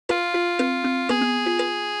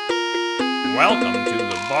Welcome to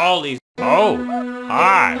the Baldis. Oh,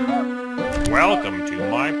 hi. Welcome to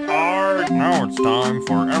my party. Now it's time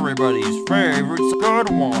for everybody's favorite good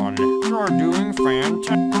one. You're doing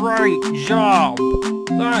fantastic. Great job.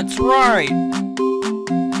 That's right.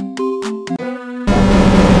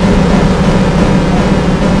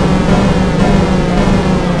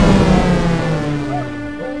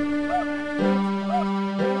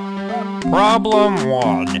 Problem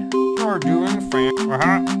 1. You're doing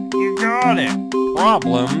you got it.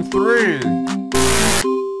 Problem 3.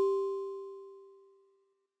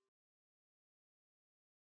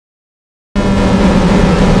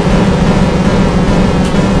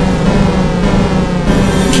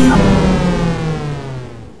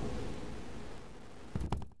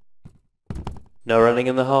 No running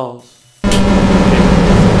in the halls. Hear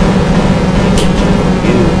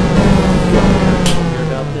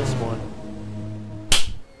about this one.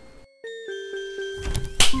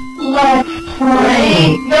 Let's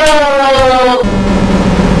play. Go!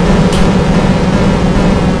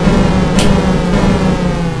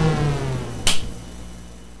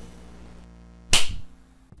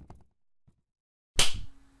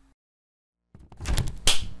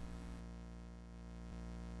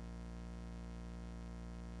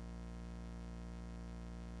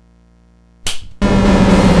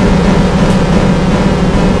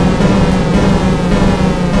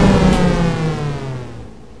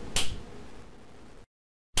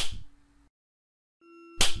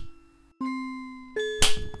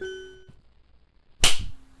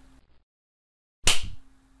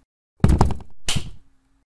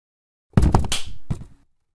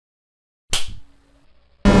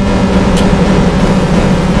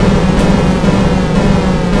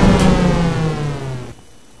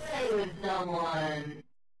 Someone.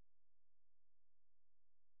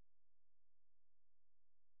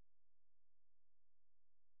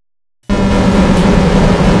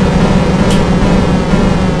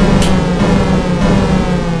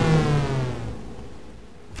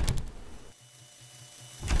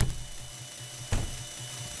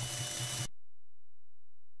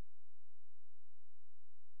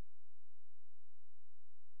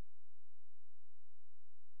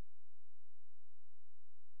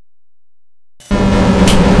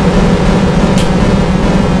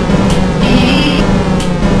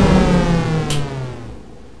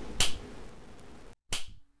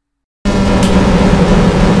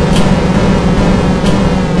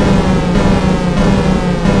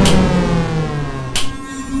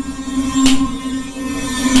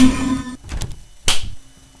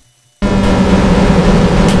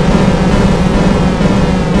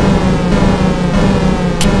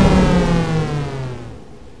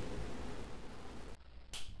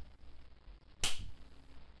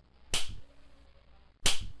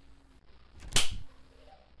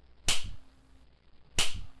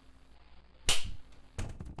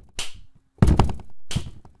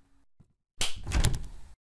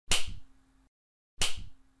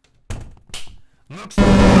 Looks like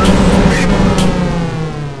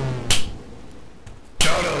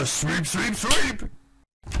gotta sweep, sweep, sweep!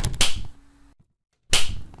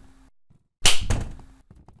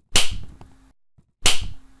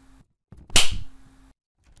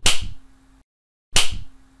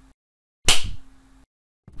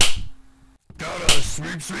 Gotta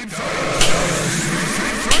sweep, sweep, sweep! Gotta sweep,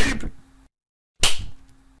 sweep, sweep!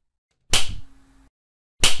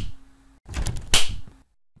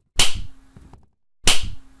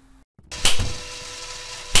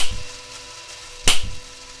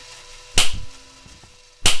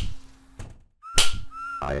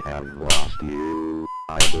 I have lost you.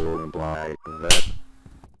 I don't like that.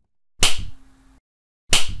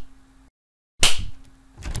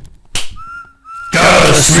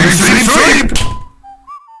 Gotta sweep, sweep, sweep!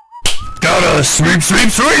 Gotta sweep, sweep,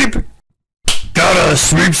 sweep! Gotta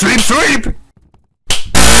sweep, sweep, sweep!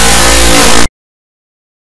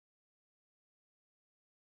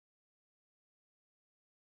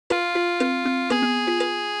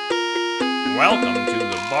 Welcome to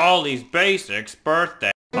the Baldis Basics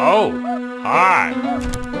birthday. Oh, hi.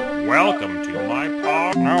 Welcome to my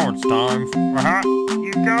party. Now it's time for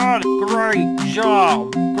you got it. Great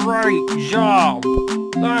job. Great job.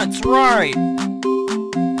 That's right.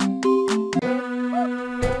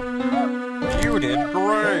 You did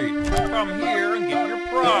great. Come here and get your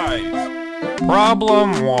prize.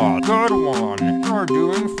 Problem 1. Good one. You're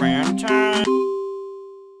doing fantastic.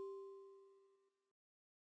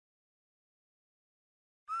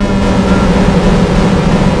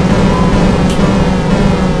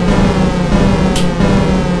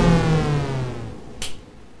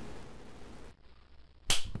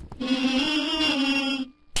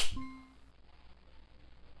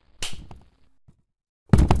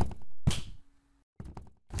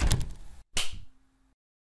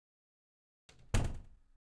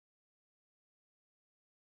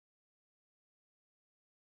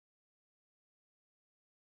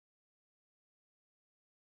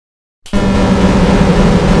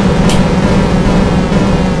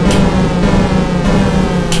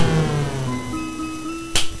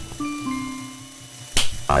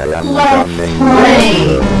 I am Let's coming.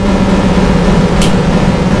 play.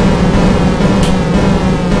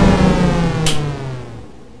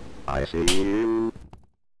 I see you,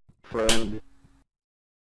 friend.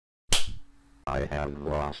 I have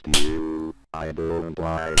lost you. I don't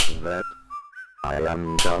like that. I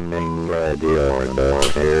am coming, ready or no,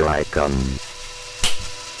 here I come.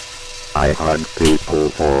 I hug people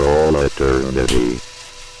for all eternity.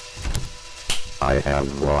 I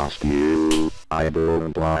have lost you. I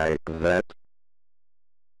don't like that.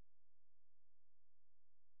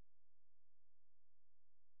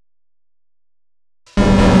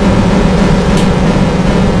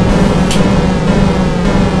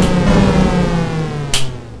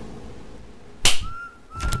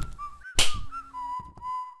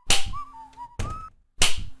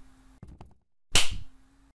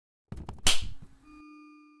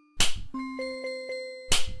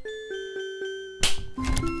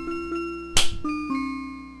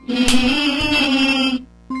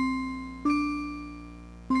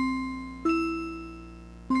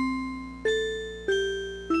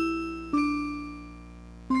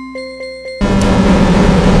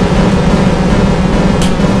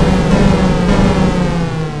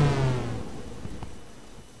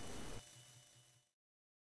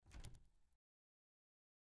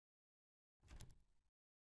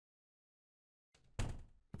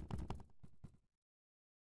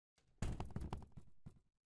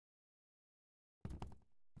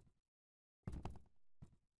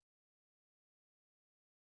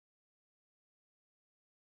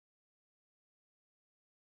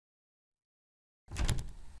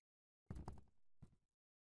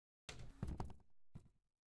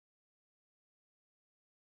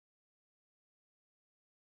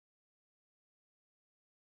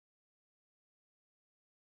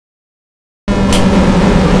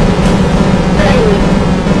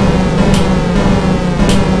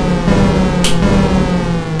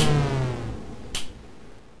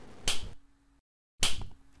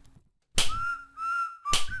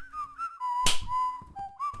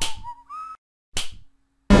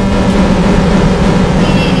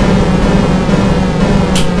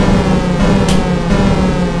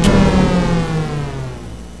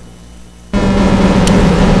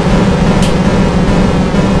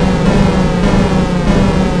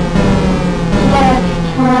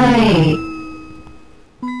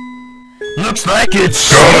 Looks like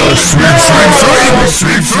it's gotta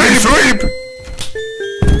sweep.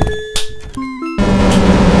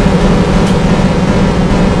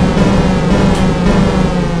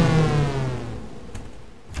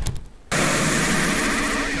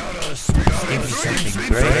 Give me something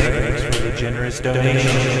great. Thanks for the generous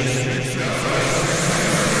donation.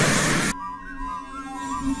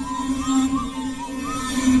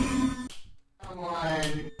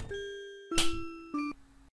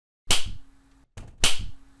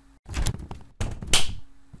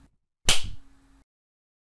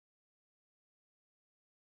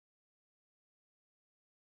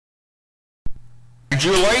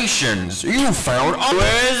 Congratulations, you found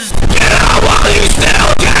Baldis.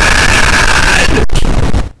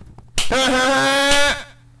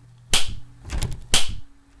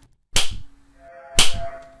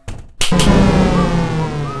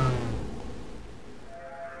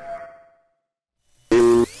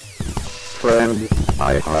 You, friend.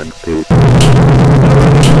 I hug people.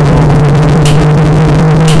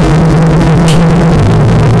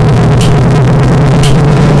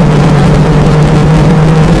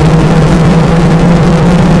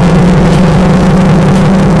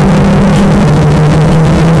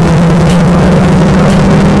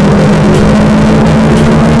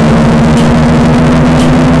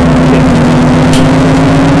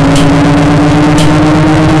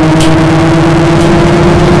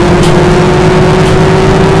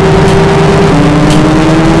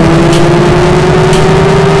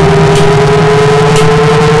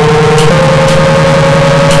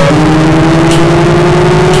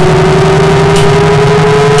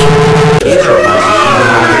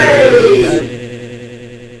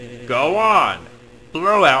 Go on,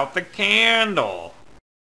 blow out the candle.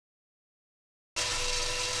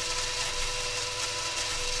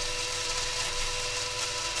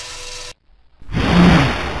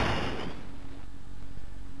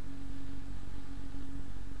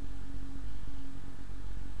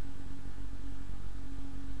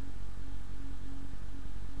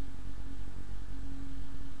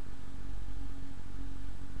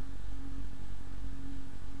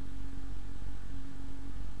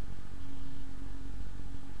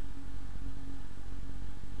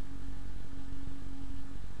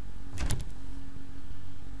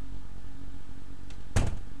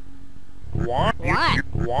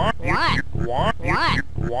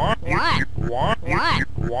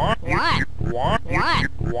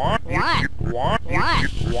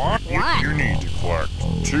 You need to collect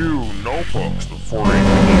 2 notebooks before you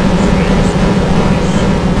can use these toys.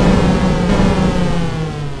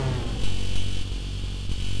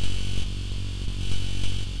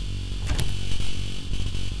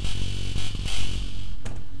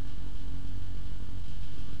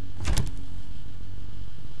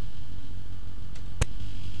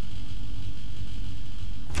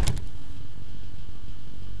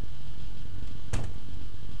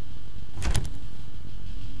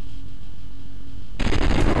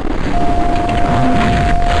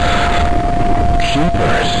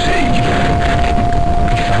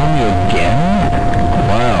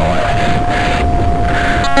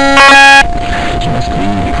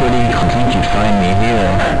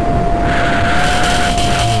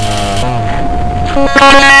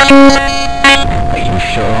 You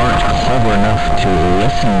sure aren't clever enough to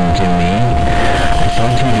listen to me. I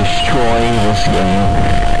thought to destroy this game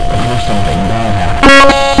before something bad happened.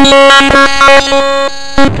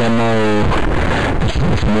 Demo is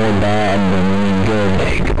more bad than any good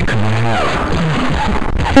it could have.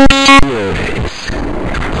 Here, it's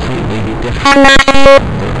completely different.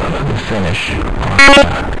 The finish. I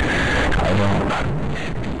don't...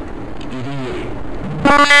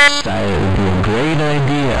 Decided it would be a great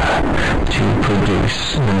idea to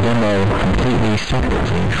produce the demo completely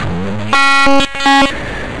separately from the main.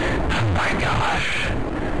 Oh my gosh.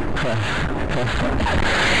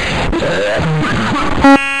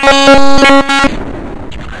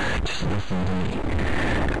 Just listen to me.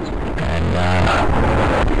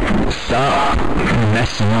 And, stop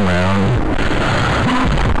messing around.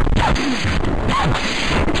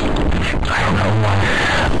 I don't know why.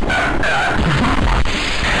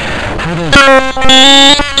 How does...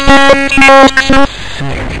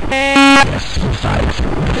 sick. Yes, besides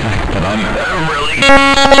the fact that I'm really...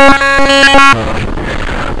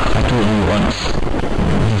 I told you once.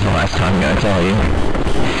 This is the last time I'm gonna tell you.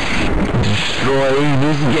 Destroy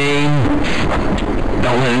this game.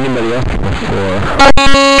 Don't let anybody else before.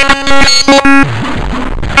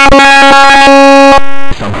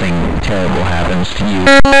 Something terrible happens to you.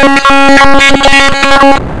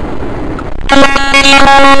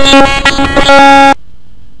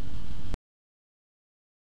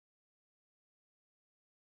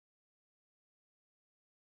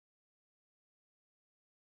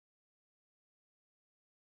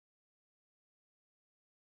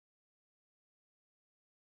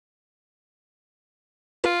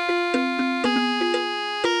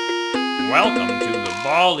 Welcome to the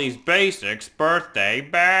Baldis Basics Birthday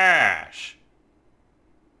Bash.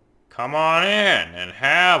 Come on in and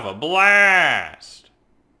have a blast.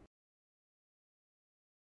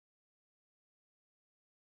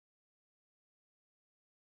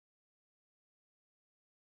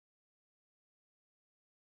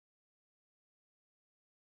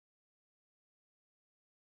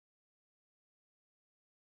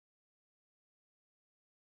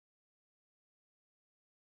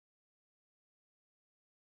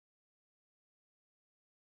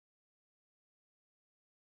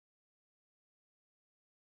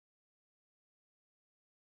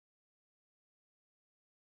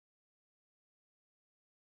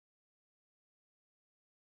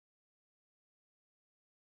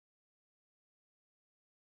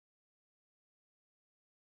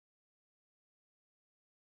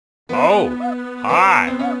 Oh, hi.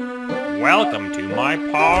 Welcome to my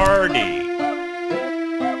party.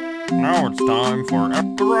 Now it's time for a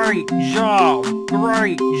great job!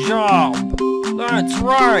 Great job! That's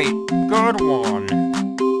right! Good one!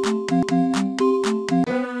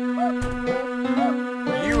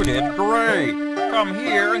 You did great! Come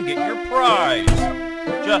here and get your prize!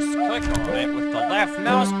 Just click on it with the left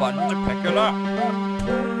mouse button to pick it up.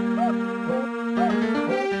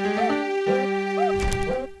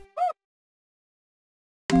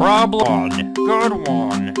 Problem! Good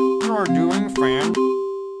one! You're doing fantastic!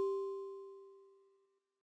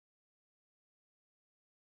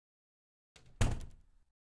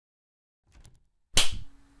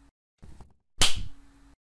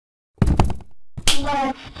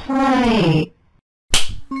 Let's play.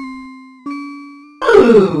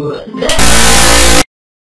 Ooh,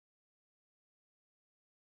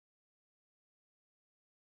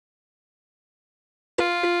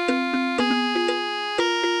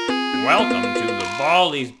 Welcome to the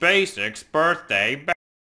Baldis Basics Birthday Bash.